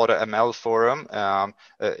sort of AutoML forum,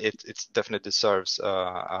 it definitely deserves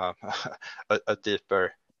a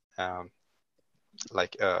deeper,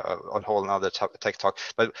 like a whole another tech talk.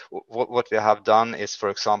 But what we have done is, for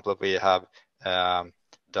example, we have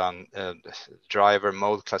done driver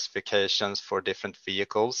mode classifications for different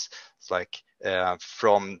vehicles. It's like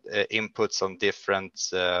from inputs on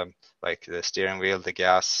different like the steering wheel, the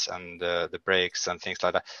gas, and the brakes and things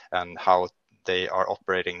like that, and how they are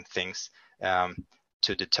operating things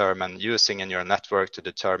to determine, using in your network to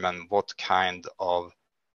determine what kind of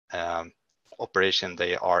operation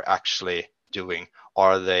they are actually doing.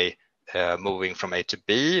 Are they moving from A to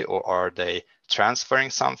B, or are they transferring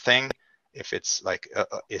something? If it's like,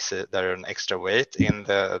 is there an extra weight in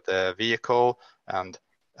the vehicle,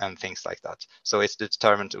 and things like that. So it's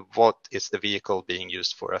determined what is the vehicle being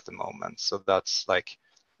used for at the moment. So that's like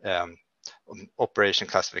operation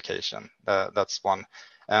classification. That's one.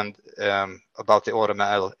 And about the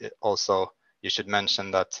AutoML, also you should mention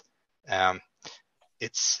that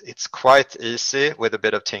it's quite easy with a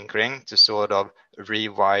bit of tinkering to sort of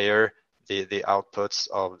rewire the outputs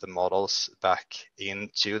of the models back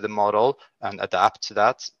into the model and adapt to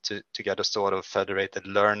that to get a sort of federated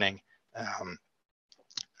learning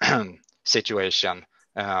situation.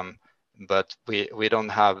 But we don't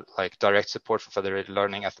have like direct support for federated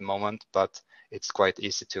learning at the moment, but it's quite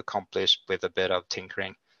easy to accomplish with a bit of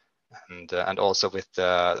tinkering, and also with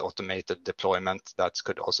the automated deployment. That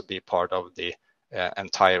could also be part of the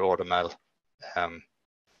entire AutoML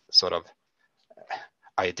sort of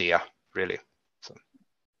idea, really. So.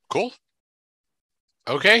 Cool.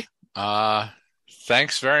 Okay.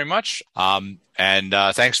 Thanks very much. And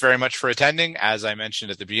thanks very much for attending. As I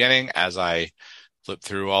mentioned at the beginning, as I flip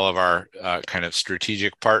through all of our kind of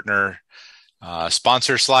strategic partner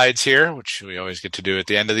sponsor slides here, which we always get to do at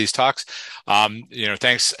the end of these talks.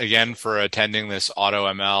 Thanks again for attending this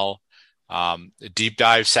AutoML deep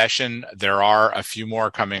dive session. There are a few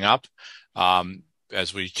more coming up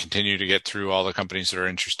as we continue to get through all the companies that are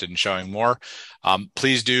interested in showing more.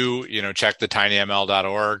 Please do, check the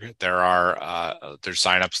tinyml.org. There's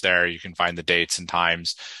signups there. You can find the dates and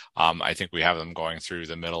times. I think we have them going through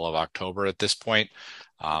the middle of October at this point.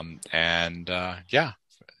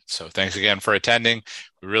 So thanks again for attending.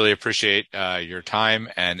 We really appreciate your time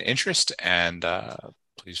and interest, and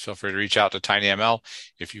please feel free to reach out to tinyML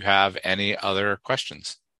if you have any other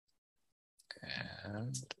questions.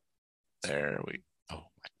 And oh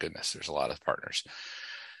my goodness, there's a lot of partners.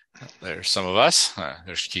 There's some of us.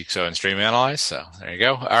 There's Kixo and Stream Analyze. So there you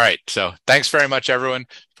go. All right. So thanks very much, everyone,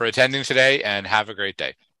 for attending today, and have a great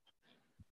day.